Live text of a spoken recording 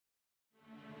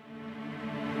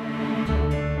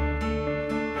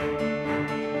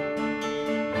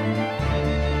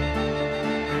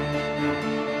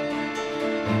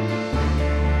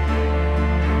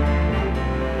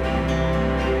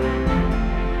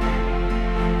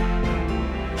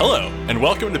and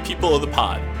welcome to People of the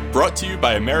Pod, brought to you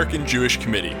by American Jewish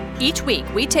Committee. Each week,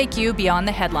 we take you beyond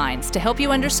the headlines to help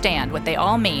you understand what they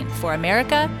all mean for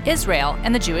America, Israel,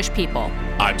 and the Jewish people.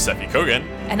 I'm Seffi Kogan.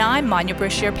 And I'm Manya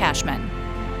Brashear Pashman.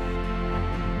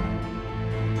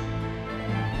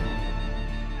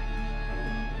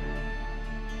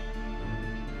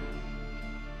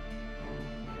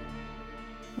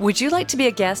 Would you like to be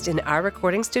a guest in our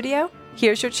recording studio?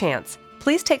 Here's your chance.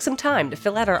 Please take some time to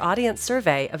fill out our audience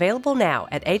survey available now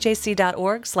at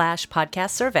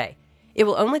ajc.org/podcast survey. It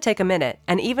will only take a minute,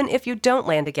 and even if you don't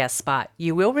land a guest spot,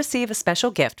 you will receive a special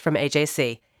gift from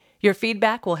AJC. Your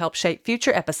feedback will help shape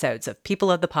future episodes of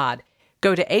People of the Pod.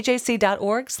 Go to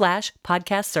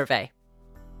ajc.org/podcast survey.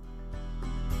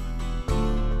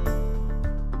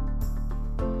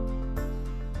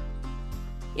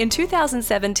 In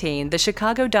 2017, the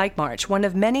Chicago Dyke March, one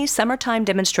of many summertime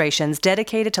demonstrations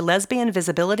dedicated to lesbian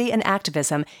visibility and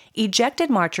activism, ejected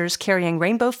marchers carrying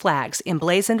rainbow flags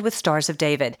emblazoned with Stars of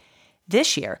David.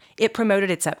 This year, it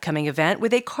promoted its upcoming event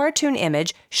with a cartoon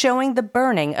image showing the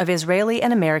burning of Israeli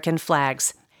and American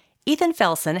flags. Ethan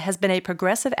Felsen has been a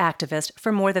progressive activist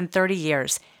for more than 30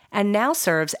 years and now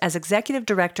serves as executive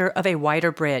director of A Wider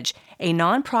Bridge, a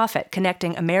nonprofit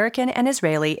connecting American and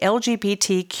Israeli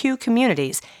LGBTQ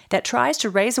communities that tries to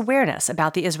raise awareness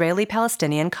about the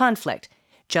Israeli-Palestinian conflict.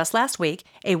 Just last week,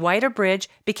 A Wider Bridge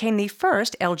became the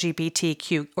first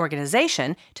LGBTQ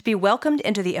organization to be welcomed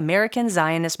into the American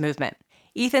Zionist movement.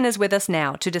 Ethan is with us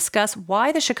now to discuss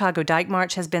why the Chicago Dyke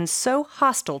March has been so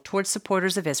hostile towards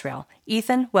supporters of Israel.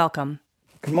 Ethan, welcome.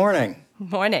 Good morning.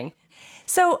 Morning.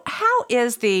 So how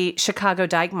is the Chicago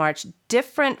Dyke March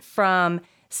different from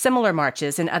similar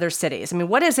marches in other cities? I mean,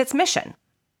 what is its mission?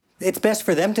 It's best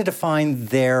for them to define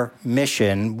their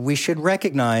mission. We should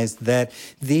recognize that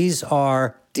these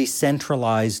are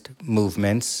decentralized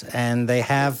movements, and they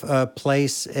have a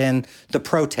place in the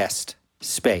protest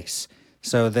space.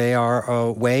 So they are a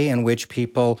way in which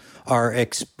people are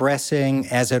expressing,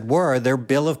 as it were, their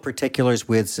bill of particulars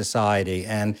with society.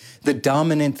 And the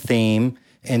dominant theme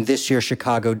in this year's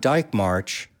Chicago Dyke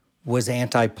March was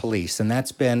anti-police, and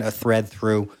that's been a thread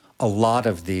through a lot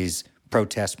of these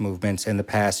protest movements in the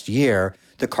past year.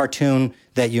 The cartoon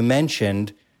that you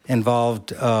mentioned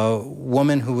involved a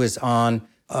woman who was on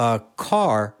a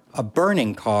car, a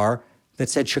burning car, that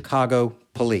said Chicago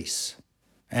Police.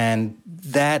 And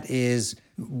that is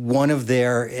one of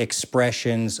their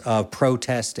expressions of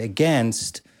protest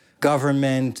against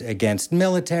government, against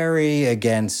military,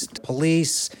 against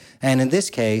police. And in this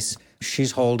case,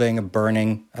 she's holding a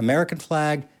burning American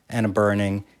flag and a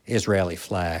burning Israeli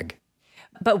flag.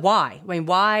 But why? I mean,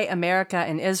 why America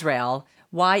and Israel?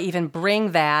 Why even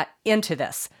bring that into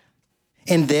this?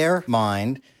 In their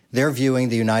mind, they're viewing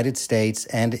the United States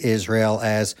and Israel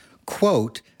as,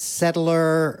 quote,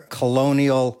 settler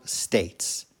colonial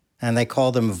states. And they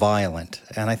call them violent.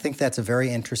 And I think that's a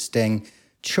very interesting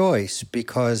choice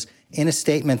because in a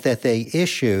statement that they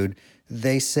issued,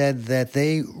 they said that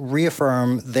they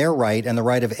reaffirm their right and the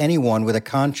right of anyone with a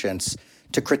conscience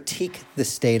to critique the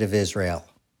state of Israel.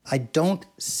 I don't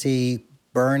see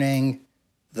burning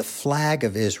the flag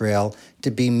of Israel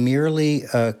to be merely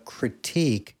a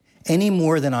critique any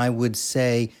more than I would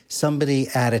say somebody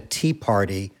at a tea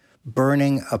party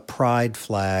burning a pride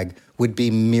flag would be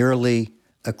merely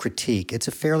a critique. It's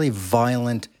a fairly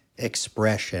violent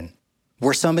expression.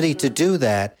 Were somebody to do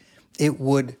that, it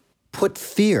would put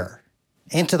fear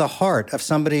into the heart of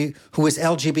somebody who is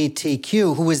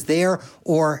LGBTQ, who is there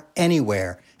or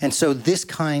anywhere. And so this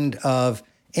kind of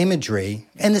imagery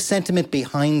and the sentiment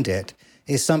behind it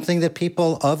is something that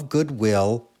people of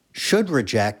goodwill should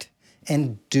reject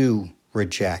and do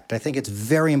reject. I think it's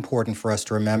very important for us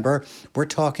to remember we're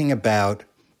talking about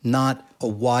not a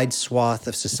wide swath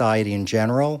of society in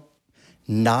general,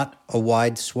 not a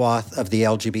wide swath of the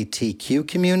LGBTQ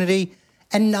community,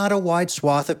 and not a wide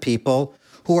swath of people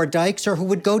who are dykes or who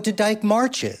would go to dyke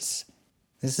marches.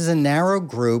 This is a narrow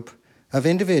group of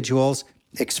individuals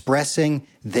expressing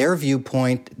their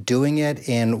viewpoint, doing it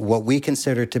in what we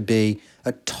consider to be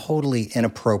a totally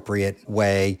inappropriate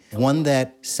way, one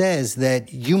that says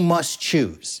that you must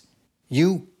choose.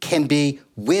 You can be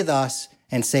with us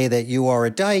and say that you are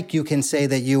a dyke, you can say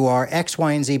that you are X,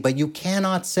 Y, and Z, but you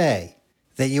cannot say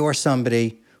that you are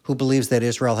somebody who believes that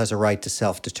Israel has a right to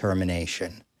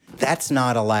self-determination. That's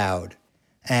not allowed.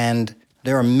 And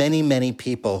there are many, many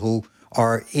people who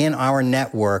are in our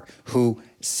network who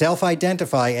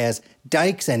self-identify as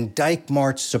dykes and dyke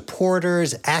march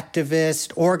supporters,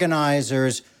 activists,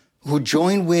 organizers, who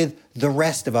join with the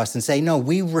rest of us and say, no,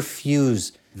 we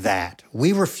refuse that.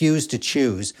 We refuse to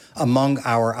choose among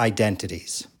our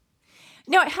identities.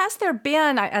 Now, has there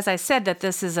been, as I said, that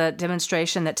this is a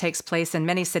demonstration that takes place in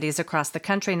many cities across the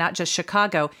country, not just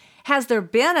Chicago. Has there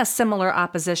been a similar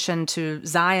opposition to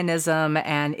Zionism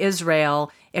and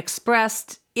Israel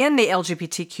expressed in the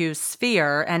LGBTQ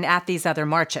sphere and at these other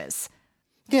marches?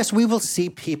 Yes, we will see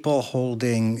people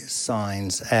holding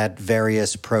signs at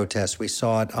various protests. We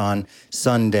saw it on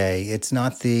Sunday. It's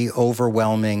not the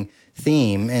overwhelming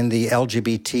theme in the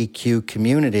LGBTQ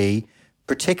community,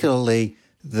 particularly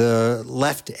the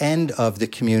left end of the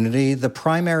community. The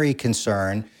primary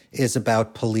concern is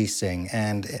about policing.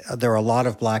 And there are a lot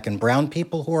of Black and brown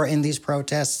people who are in these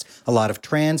protests, a lot of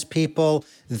trans people.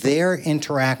 Their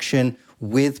interaction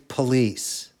with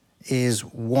police is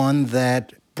one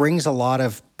that brings a lot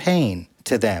of pain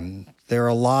to them. There are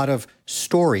a lot of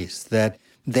stories that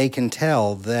they can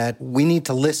tell that we need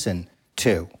to listen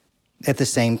to. At the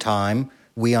same time,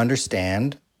 we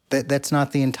understand that that's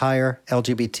not the entire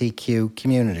LGBTQ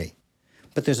community.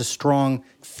 But there's a strong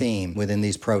theme within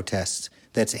these protests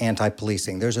that's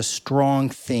anti-policing. There's a strong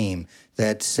theme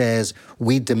that says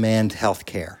we demand health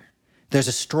care. There's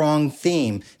a strong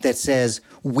theme that says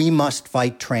we must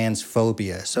fight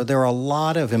transphobia. So there are a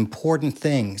lot of important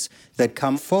things that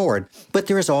come forward. But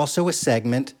there is also a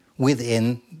segment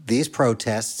within these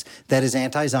protests that is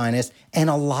anti-Zionist and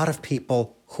a lot of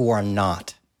people who are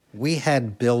not. We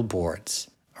had billboards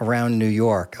around New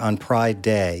York on Pride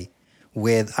Day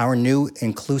with our new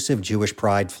inclusive Jewish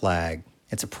pride flag.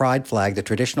 It's a pride flag, the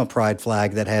traditional pride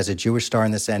flag that has a Jewish star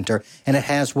in the center, and it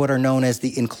has what are known as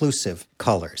the inclusive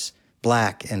colors: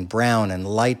 black and brown and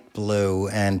light blue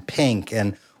and pink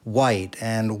and white.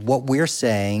 And what we're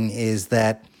saying is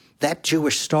that that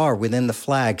Jewish star within the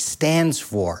flag stands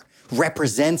for,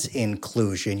 represents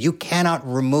inclusion. You cannot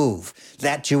remove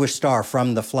that Jewish star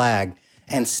from the flag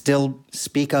and still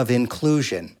speak of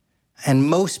inclusion. And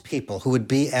most people who would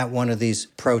be at one of these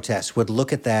protests would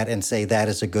look at that and say that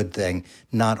is a good thing,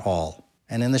 not all.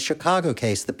 And in the Chicago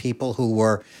case, the people who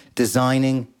were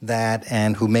designing that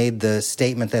and who made the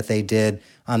statement that they did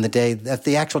on the day of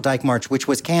the actual Dyke March, which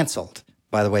was canceled,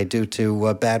 by the way, due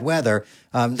to bad weather,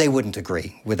 they wouldn't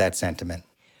agree with that sentiment.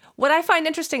 What I find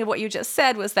interesting of what you just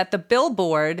said was that the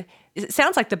billboard, it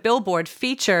sounds like the billboard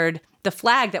featured the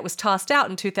flag that was tossed out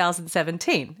in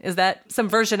 2017. Is that some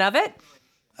version of it?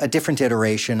 A different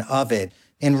iteration of it.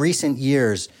 In recent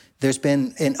years, there's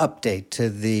been an update to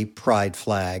the pride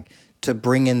flag to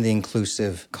bring in the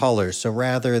inclusive colors. So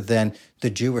rather than the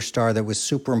Jewish star that was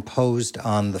superimposed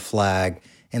on the flag,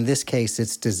 in this case,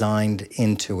 it's designed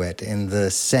into it, in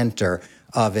the center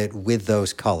of it with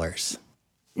those colors.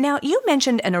 Now, you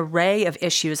mentioned an array of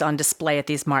issues on display at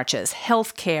these marches: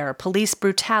 healthcare, police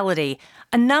brutality,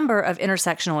 a number of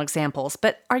intersectional examples.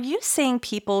 But are you seeing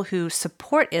people who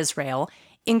support Israel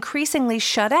increasingly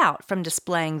shut out from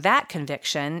displaying that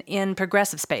conviction in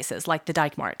progressive spaces like the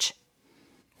Dyke March?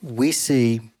 We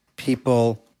see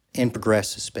people in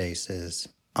progressive spaces,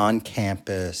 on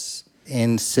campus,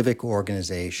 in civic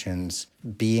organizations,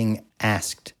 being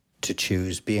asked to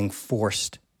choose, being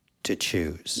forced to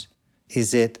choose.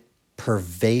 Is it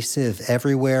pervasive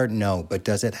everywhere? No. But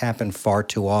does it happen far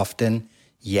too often?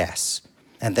 Yes.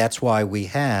 And that's why we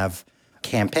have a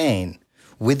campaign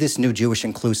with this new Jewish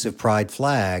inclusive pride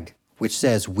flag, which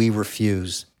says we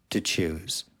refuse to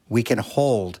choose. We can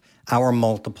hold our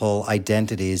multiple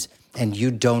identities, and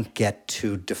you don't get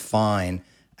to define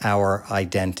our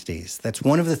identities. That's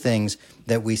one of the things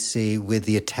that we see with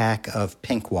the attack of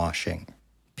pinkwashing.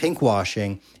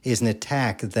 Pinkwashing is an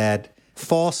attack that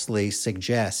falsely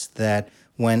suggests that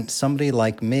when somebody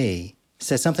like me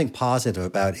says something positive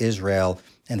about Israel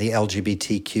and the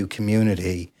LGBTQ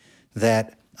community,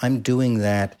 that I'm doing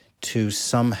that to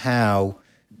somehow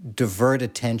divert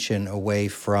attention away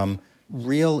from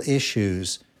real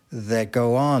issues that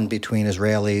go on between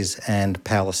Israelis and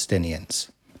Palestinians.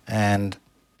 And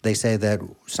they say that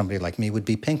somebody like me would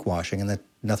be pinkwashing and that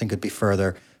nothing could be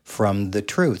further from the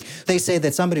truth. They say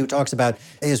that somebody who talks about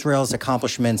Israel's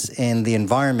accomplishments in the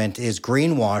environment is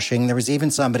greenwashing. There was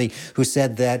even somebody who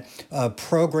said that a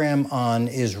program on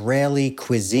Israeli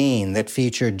cuisine that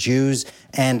featured Jews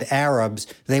and Arabs,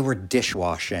 they were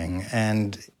dishwashing.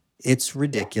 And it's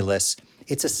ridiculous.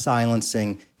 It's a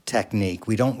silencing technique.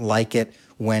 We don't like it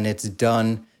when it's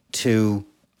done to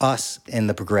us in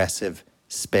the progressive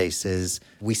spaces.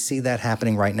 We see that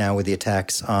happening right now with the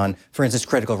attacks on, for instance,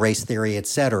 critical race theory, et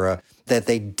cetera, that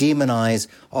they demonize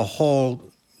a whole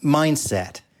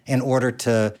mindset in order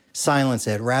to silence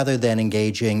it rather than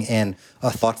engaging in a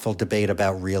thoughtful debate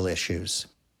about real issues.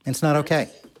 It's not okay.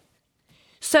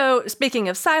 So, speaking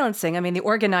of silencing, I mean, the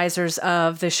organizers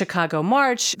of the Chicago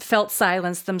March felt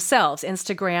silenced themselves.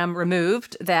 Instagram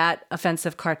removed that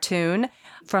offensive cartoon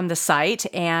from the site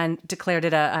and declared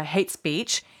it a hate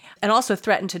speech, and also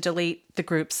threatened to delete the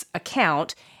group's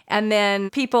account. And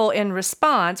then people in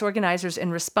response, organizers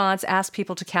in response, asked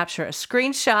people to capture a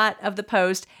screenshot of the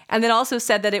post, and then also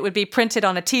said that it would be printed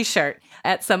on a T-shirt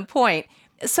at some point.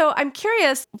 So I'm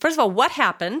curious, first of all, what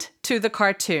happened to the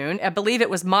cartoon? I believe it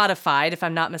was modified, if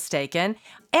I'm not mistaken.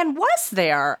 And was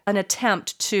there an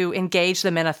attempt to engage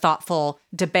them in a thoughtful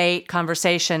debate,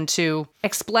 conversation, to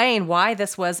explain why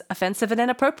this was offensive and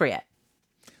inappropriate?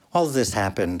 All of this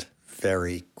happened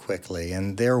very quickly,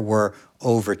 and there were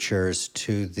overtures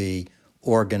to the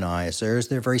organizers.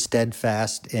 They're very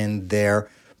steadfast in their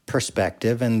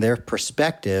perspective, and their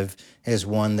perspective is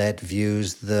one that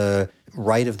views the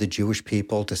right of the Jewish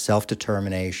people to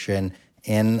self-determination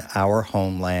in our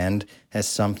homeland as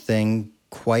something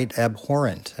quite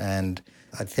abhorrent. And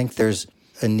I think there's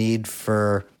a need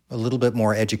for a little bit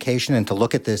more education and to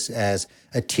look at this as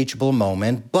a teachable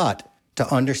moment, but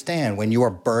to understand when you are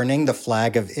burning the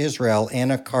flag of Israel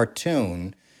in a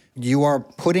cartoon, you are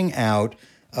putting out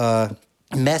a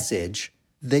message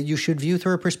that you should view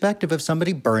through a perspective of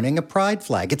somebody burning a pride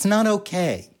flag. It's not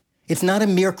okay. It's not a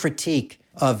mere critique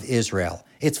of Israel.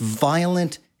 It's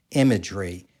violent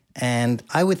imagery. And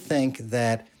I would think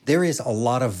that there is a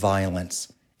lot of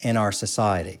violence in our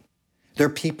society. There are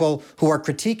people who are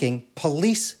critiquing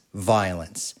police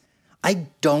violence. I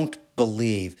don't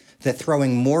believe that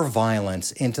throwing more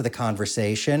violence into the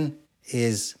conversation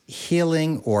is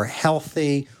healing or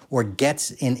healthy or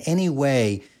gets in any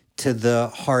way to the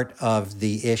heart of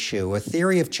the issue. A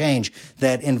theory of change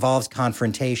that involves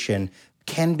confrontation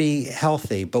can be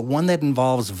healthy, but one that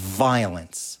involves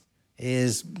violence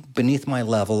is beneath my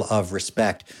level of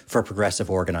respect for progressive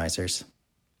organizers.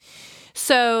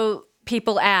 So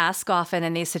people ask often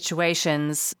in these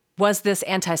situations, was this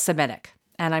anti-Semitic?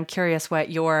 And I'm curious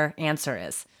what your answer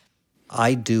is.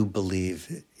 I do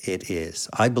believe it is.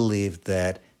 I believe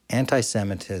that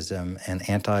anti-Semitism and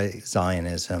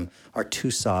anti-Zionism are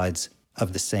two sides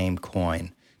of the same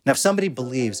coin. Now, if somebody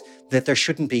believes that there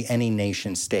shouldn't be any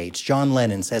nation states, John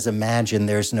Lennon says, imagine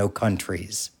there's no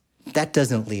countries. That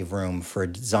doesn't leave room for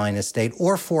a Zionist state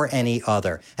or for any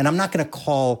other. And I'm not going to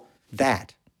call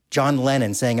that, John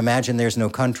Lennon saying, imagine there's no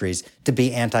countries, to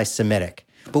be anti-Semitic.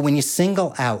 But when you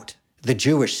single out the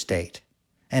Jewish state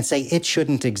and say it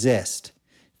shouldn't exist,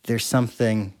 there's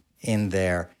something in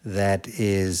there that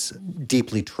is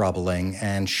deeply troubling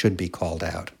and should be called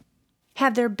out.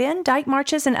 Have there been Dyke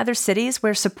marches in other cities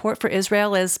where support for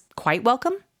Israel is quite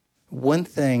welcome? One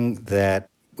thing that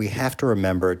we have to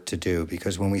remember to do,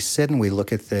 because when we sit and we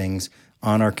look at things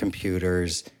on our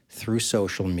computers through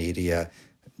social media,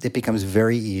 it becomes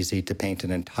very easy to paint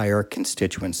an entire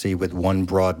constituency with one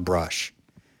broad brush.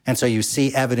 And so you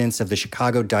see evidence of the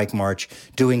Chicago Dyke March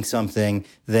doing something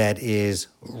that is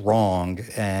wrong,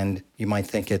 and you might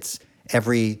think it's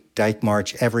every Dyke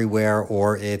March everywhere,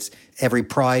 or it's every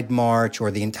Pride March, or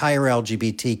the entire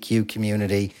LGBTQ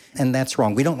community, and that's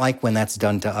wrong. We don't like when that's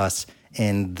done to us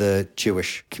in the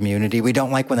Jewish community. We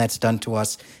don't like when that's done to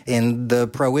us in the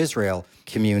pro-Israel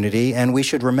community, and we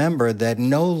should remember that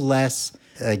no less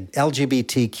an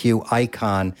LGBTQ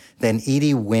icon than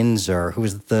Edie Windsor,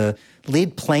 who's the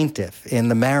lead plaintiff in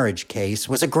the marriage case,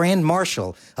 was a grand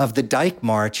marshal of the Dyke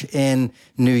March in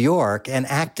New York and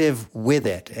active with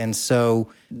it. And so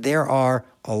there are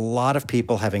a lot of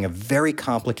people having a very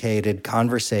complicated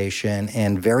conversation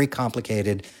in very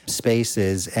complicated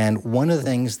spaces. And one of the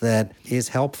things that is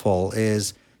helpful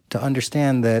is to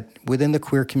understand that within the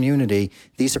queer community,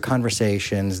 these are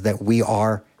conversations that we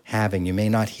are having. You may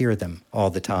not hear them all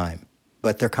the time,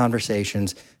 but they're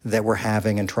conversations that we're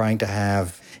having and trying to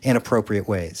have in appropriate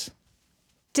ways.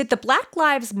 Did the Black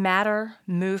Lives Matter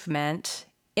movement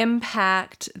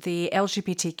impact the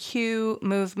LGBTQ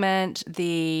movement,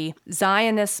 the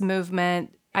Zionist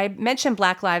movement? I mentioned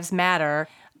Black Lives Matter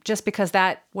just because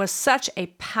that was such a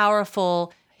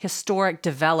powerful historic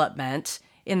development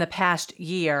in the past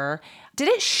year. Did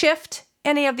it shift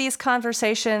any of these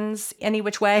conversations any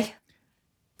which way?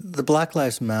 The Black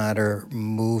Lives Matter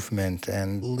movement,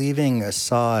 and leaving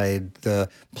aside the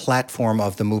platform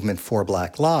of the Movement for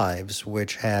Black Lives,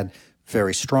 which had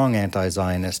very strong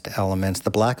anti-Zionist elements,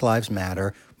 the Black Lives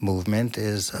Matter movement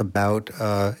is about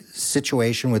a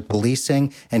situation with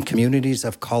policing and communities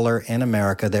of color in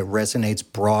America that resonates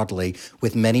broadly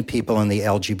with many people in the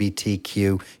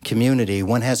LGBTQ community.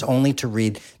 One has only to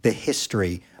read the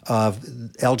history of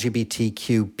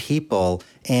LGBTQ people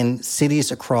in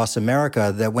cities across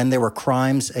America that when there were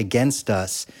crimes against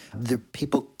us, the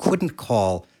people couldn't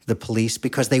call the police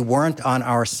because they weren't on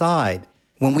our side.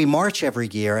 When we march every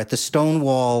year at the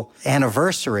Stonewall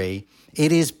anniversary,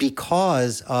 it is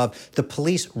because of the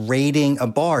police raiding a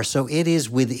bar. So it is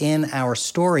within our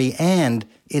story, and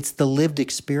it's the lived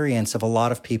experience of a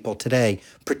lot of people today,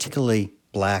 particularly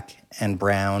Black and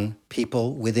brown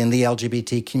people within the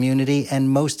LGBT community, and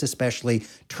most especially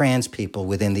trans people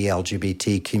within the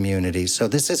LGBT community. So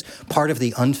this is part of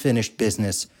the unfinished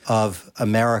business of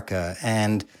America.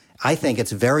 And I think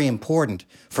it's very important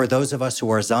for those of us who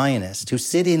are Zionists who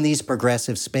sit in these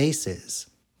progressive spaces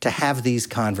to have these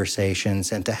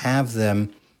conversations and to have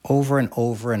them over and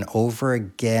over and over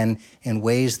again in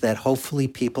ways that hopefully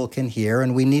people can hear.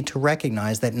 And we need to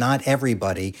recognize that not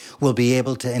everybody will be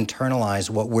able to internalize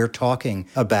what we're talking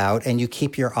about. And you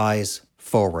keep your eyes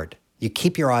forward. You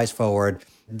keep your eyes forward.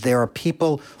 There are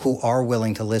people who are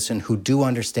willing to listen, who do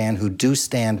understand, who do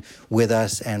stand with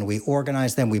us, and we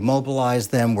organize them, we mobilize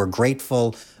them, we're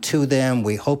grateful to them,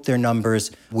 we hope their numbers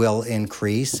will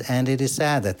increase, and it is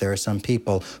sad that there are some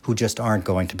people who just aren't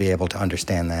going to be able to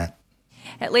understand that.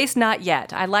 At least not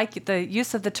yet. I like the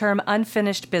use of the term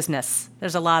unfinished business.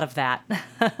 There's a lot of that.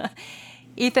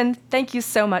 Ethan, thank you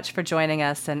so much for joining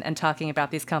us and talking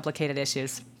about these complicated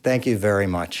issues. Thank you very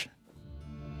much.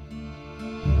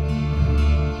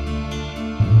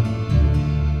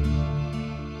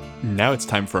 Now it's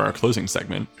time for our closing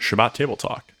segment, Shabbat Table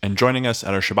Talk. And joining us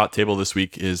at our Shabbat table this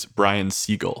week is Brian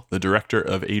Siegel, the director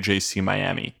of AJC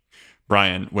Miami.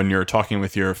 Brian, when you're talking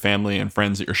with your family and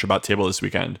friends at your Shabbat table this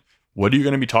weekend, what are you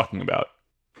going to be talking about?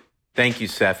 Thank you,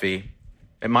 Seffi.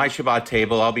 At my Shabbat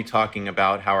table, I'll be talking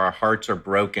about how our hearts are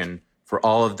broken for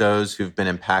all of those who've been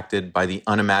impacted by the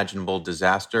unimaginable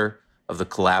disaster of the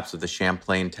collapse of the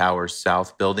Champlain Towers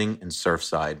South building in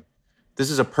Surfside. This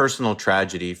is a personal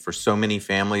tragedy for so many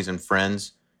families and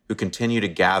friends who continue to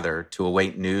gather to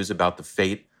await news about the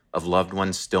fate of loved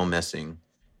ones still missing.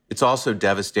 It's also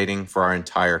devastating for our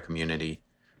entire community.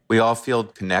 We all feel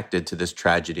connected to this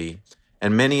tragedy,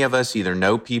 and many of us either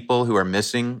know people who are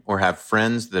missing or have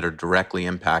friends that are directly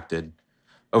impacted.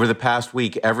 Over the past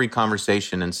week, every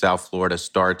conversation in South Florida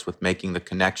starts with making the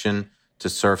connection to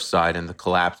Surfside and the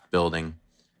collapsed building.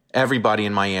 Everybody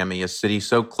in Miami, a city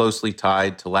so closely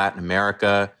tied to Latin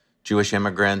America, Jewish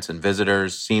immigrants and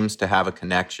visitors, seems to have a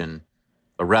connection.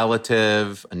 A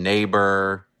relative, a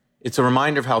neighbor. It's a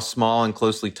reminder of how small and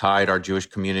closely tied our Jewish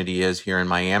community is here in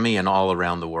Miami and all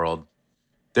around the world.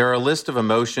 There are a list of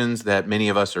emotions that many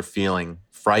of us are feeling: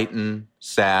 frightened,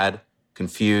 sad,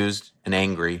 confused, and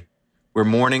angry. We're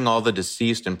mourning all the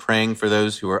deceased and praying for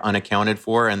those who are unaccounted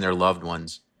for and their loved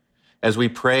ones. As we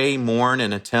pray, mourn,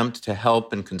 and attempt to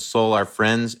help and console our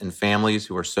friends and families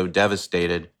who are so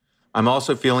devastated, I'm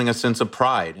also feeling a sense of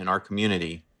pride in our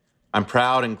community. I'm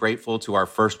proud and grateful to our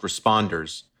first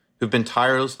responders who've been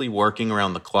tirelessly working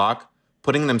around the clock,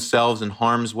 putting themselves in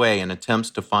harm's way in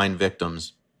attempts to find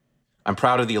victims. I'm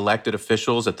proud of the elected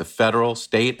officials at the federal,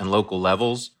 state, and local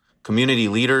levels, community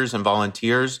leaders and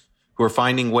volunteers who are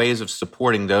finding ways of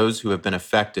supporting those who have been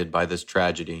affected by this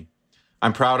tragedy.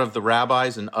 I'm proud of the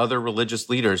rabbis and other religious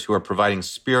leaders who are providing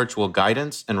spiritual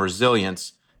guidance and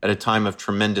resilience at a time of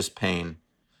tremendous pain.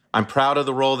 I'm proud of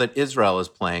the role that Israel is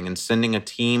playing in sending a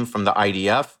team from the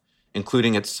IDF,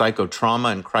 including its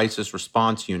Psychotrauma and Crisis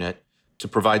Response Unit, to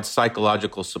provide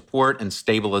psychological support and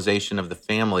stabilization of the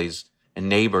families and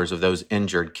neighbors of those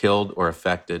injured, killed, or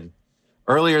affected.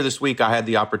 Earlier this week, I had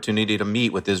the opportunity to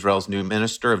meet with Israel's new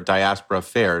Minister of Diaspora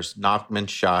Affairs, Nachman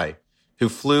Shai, who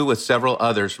flew with several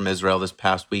others from Israel this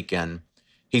past weekend.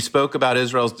 He spoke about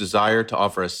Israel's desire to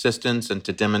offer assistance and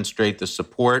to demonstrate the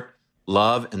support,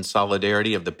 love, and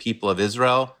solidarity of the people of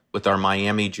Israel with our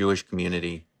Miami Jewish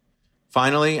community.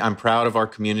 Finally, I'm proud of our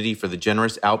community for the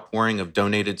generous outpouring of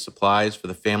donated supplies for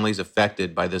the families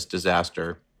affected by this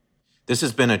disaster. This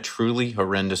has been a truly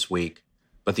horrendous week,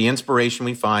 but the inspiration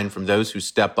we find from those who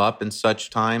step up in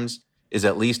such times is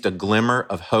at least a glimmer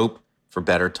of hope for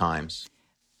better times.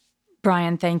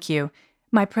 Brian, thank you.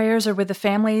 My prayers are with the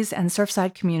families and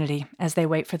Surfside community as they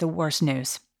wait for the worst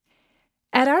news.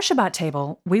 At our Shabbat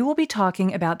table, we will be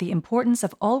talking about the importance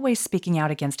of always speaking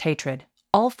out against hatred,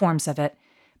 all forms of it,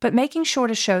 but making sure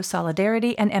to show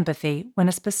solidarity and empathy when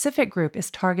a specific group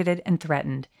is targeted and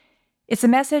threatened. It's a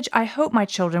message I hope my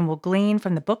children will glean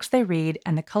from the books they read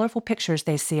and the colorful pictures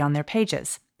they see on their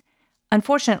pages.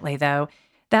 Unfortunately, though,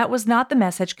 that was not the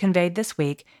message conveyed this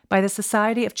week by the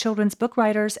Society of Children's Book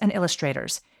Writers and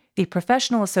Illustrators, the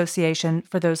professional association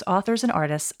for those authors and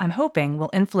artists I'm hoping will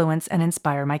influence and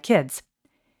inspire my kids.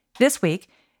 This week,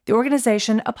 the the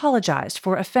organization apologized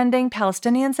for offending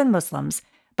Palestinians and Muslims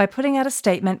by putting out a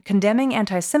statement condemning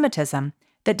anti-Semitism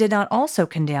that did not also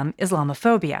condemn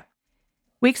Islamophobia.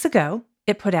 Weeks ago,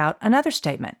 it put out another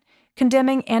statement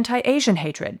condemning anti-Asian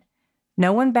hatred.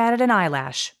 No one batted an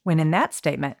eyelash when in that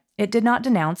statement it did not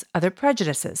denounce other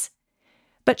prejudices.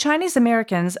 But Chinese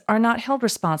Americans are not held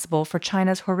responsible for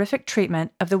China's horrific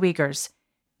treatment of the Uyghurs,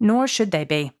 nor should they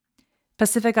be.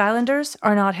 Pacific Islanders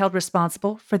are not held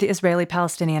responsible for the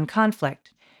Israeli-Palestinian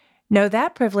conflict. No,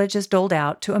 that privilege is doled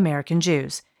out to American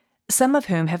Jews, some of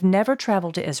whom have never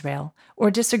traveled to Israel or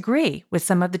disagree with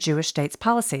some of the Jewish state's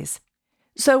policies.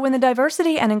 So when the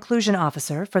Diversity and Inclusion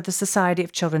Officer for the Society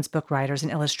of Children's Book Writers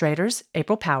and Illustrators,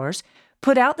 April Powers,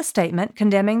 put out the statement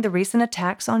condemning the recent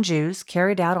attacks on Jews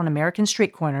carried out on American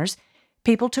street corners,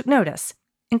 people took notice,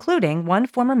 including one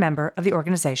former member of the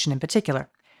organization in particular.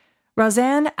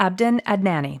 Razan Abdin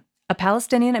Adnani, a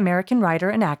Palestinian-American writer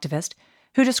and activist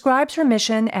who describes her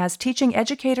mission as teaching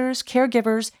educators,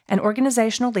 caregivers, and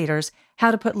organizational leaders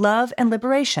how to put love and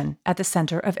liberation at the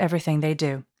center of everything they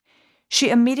do. She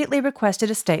immediately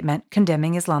requested a statement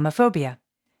condemning Islamophobia.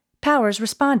 Powers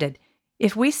responded,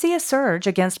 "If we see a surge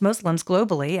against Muslims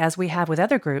globally, as we have with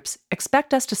other groups,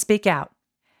 expect us to speak out."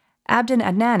 Abdin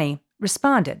Adnani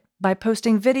responded by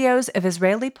posting videos of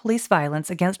Israeli police violence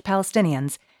against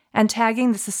Palestinians and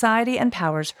tagging the Society and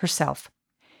Powers herself.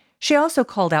 She also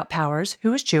called out Powers,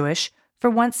 who is Jewish, for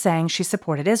once saying she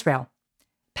supported Israel.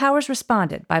 Powers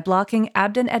responded by blocking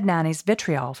Abdin Adnani's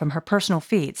vitriol from her personal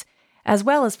feeds, as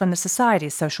well as from the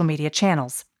Society's social media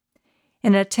channels.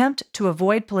 In an attempt to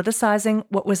avoid politicizing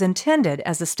what was intended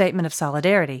as a statement of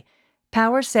solidarity,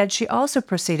 Powers said she also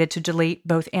proceeded to delete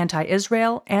both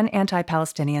anti-Israel and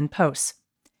anti-Palestinian posts.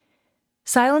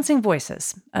 Silencing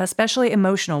voices, especially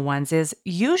emotional ones, is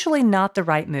usually not the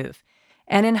right move,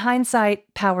 and in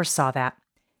hindsight, Powers saw that.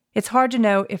 It's hard to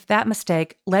know if that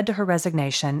mistake led to her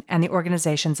resignation and the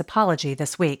organization's apology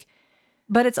this week.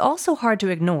 But it's also hard to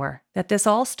ignore that this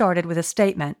all started with a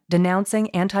statement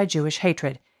denouncing anti-Jewish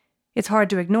hatred. It's hard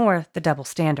to ignore the double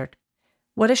standard.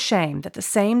 What a shame that the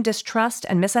same distrust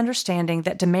and misunderstanding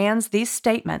that demands these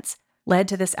statements led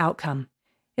to this outcome.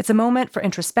 It's a moment for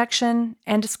introspection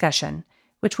and discussion,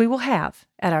 which we will have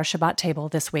at our Shabbat table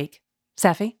this week.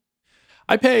 Seffi?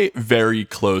 I pay very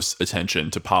close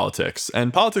attention to politics,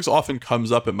 and politics often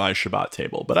comes up at my Shabbat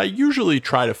table, but I usually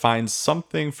try to find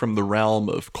something from the realm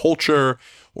of culture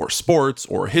or sports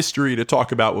or history to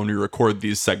talk about when we record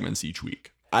these segments each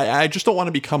week. I just don't want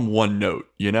to become one note,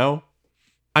 you know?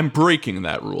 I'm breaking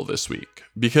that rule this week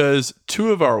because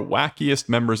two of our wackiest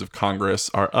members of Congress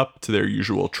are up to their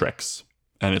usual tricks,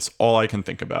 and it's all I can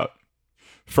think about.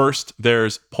 First,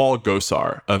 there's Paul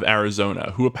Gosar of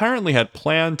Arizona, who apparently had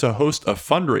planned to host a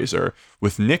fundraiser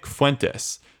with Nick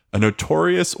Fuentes, a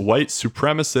notorious white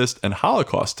supremacist and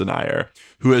Holocaust denier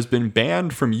who has been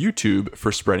banned from YouTube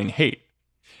for spreading hate.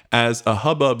 As a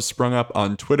hubbub sprung up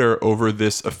on Twitter over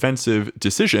this offensive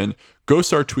decision,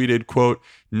 Gosar tweeted, quote,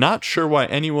 "Not sure why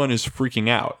anyone is freaking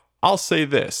out. I'll say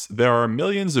this, there are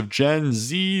millions of Gen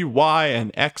Z, Y,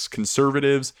 and X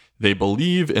conservatives. They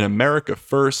believe in America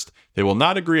first. They will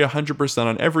not agree 100%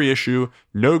 on every issue.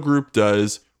 No group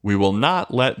does. We will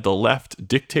not let the left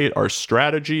dictate our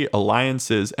strategy,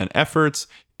 alliances, and efforts.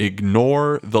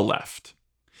 Ignore the left."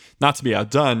 Not to be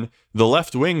outdone, the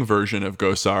left-wing version of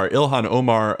Gosar, Ilhan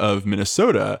Omar of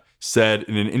Minnesota, said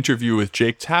in an interview with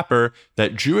Jake Tapper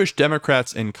that Jewish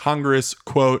Democrats in Congress,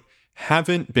 quote,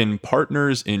 "haven't been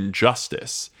partners in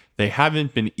justice. They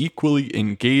haven't been equally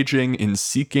engaging in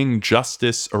seeking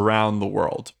justice around the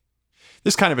world."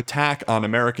 This kind of attack on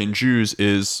American Jews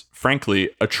is,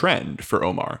 frankly, a trend for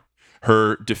Omar.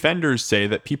 Her defenders say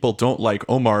that people don't like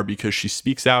Omar because she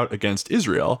speaks out against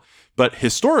Israel, but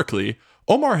historically,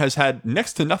 Omar has had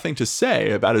next to nothing to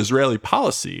say about Israeli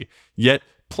policy, yet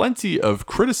plenty of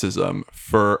criticism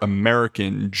for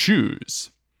American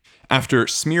Jews. After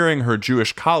smearing her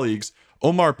Jewish colleagues,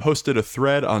 Omar posted a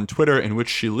thread on Twitter in which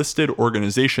she listed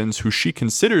organizations who she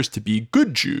considers to be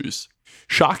good Jews.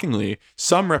 Shockingly,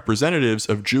 some representatives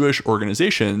of Jewish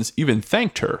organizations even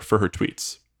thanked her for her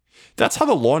tweets. That's how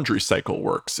the laundry cycle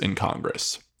works in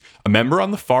Congress. A member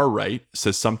on the far right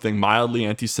says something mildly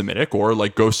anti-Semitic or,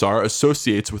 like Gosar,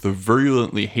 associates with a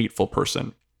virulently hateful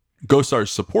person.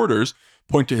 Gosar's supporters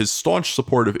point to his staunch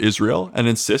support of Israel and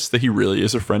insist that he really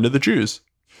is a friend of the Jews.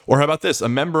 Or how about this? A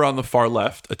member on the far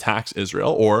left attacks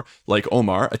Israel or, like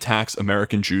Omar, attacks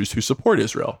American Jews who support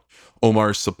Israel.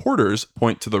 Omar's supporters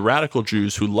point to the radical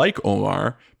Jews who like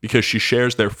Omar because she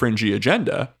shares their fringy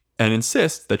agenda and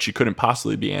insist that she couldn't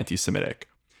possibly be anti-Semitic.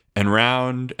 And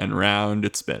round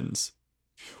it spins.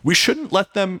 We shouldn't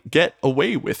let them get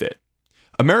away with it.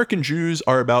 American Jews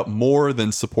are about more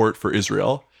than support for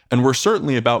Israel, and we're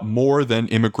certainly about more than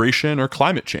immigration or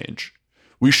climate change.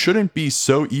 We shouldn't be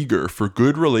so eager for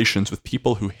good relations with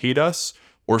people who hate us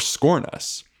or scorn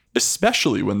us,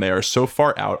 especially when they are so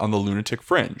far out on the lunatic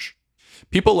fringe.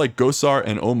 People like Gosar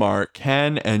and Omar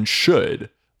can and should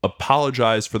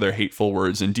apologize for their hateful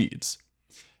words and deeds.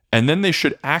 And then they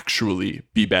should actually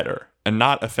be better and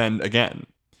not offend again.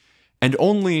 And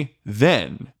only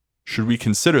then should we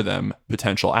consider them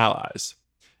potential allies.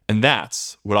 And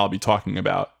that's what I'll be talking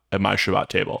about at my Shabbat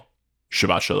table.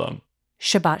 Shabbat Shalom.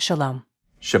 Shabbat Shalom.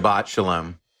 Shabbat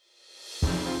Shalom.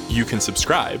 You can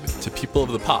subscribe to People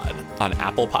of the Pod on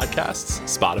Apple Podcasts,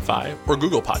 Spotify, or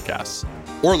Google Podcasts,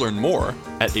 or learn more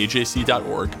at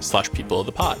ajc.org/People of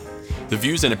the Pod. The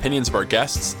views and opinions of our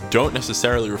guests don't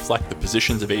necessarily reflect the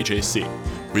positions of AJC.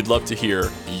 We'd love to hear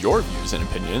your views and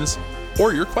opinions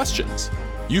or your questions.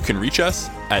 You can reach us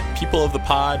at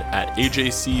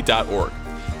peopleofthepod@ajc.org.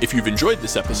 If you've enjoyed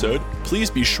this episode, please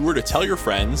be sure to tell your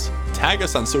friends, tag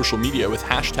us on social media with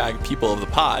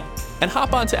 #PeopleOfThePod, and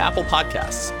hop onto Apple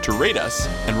Podcasts to rate us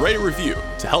and write a review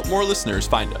to help more listeners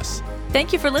find us.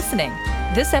 Thank you for listening.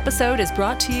 This episode is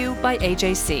brought to you by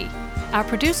AJC. Our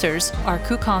producers are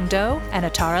Kukong Do and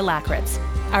Atara Lakritz.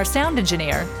 Our sound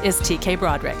engineer is TK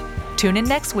Broderick. Tune in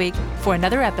next week for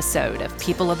another episode of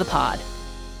People of the Pod.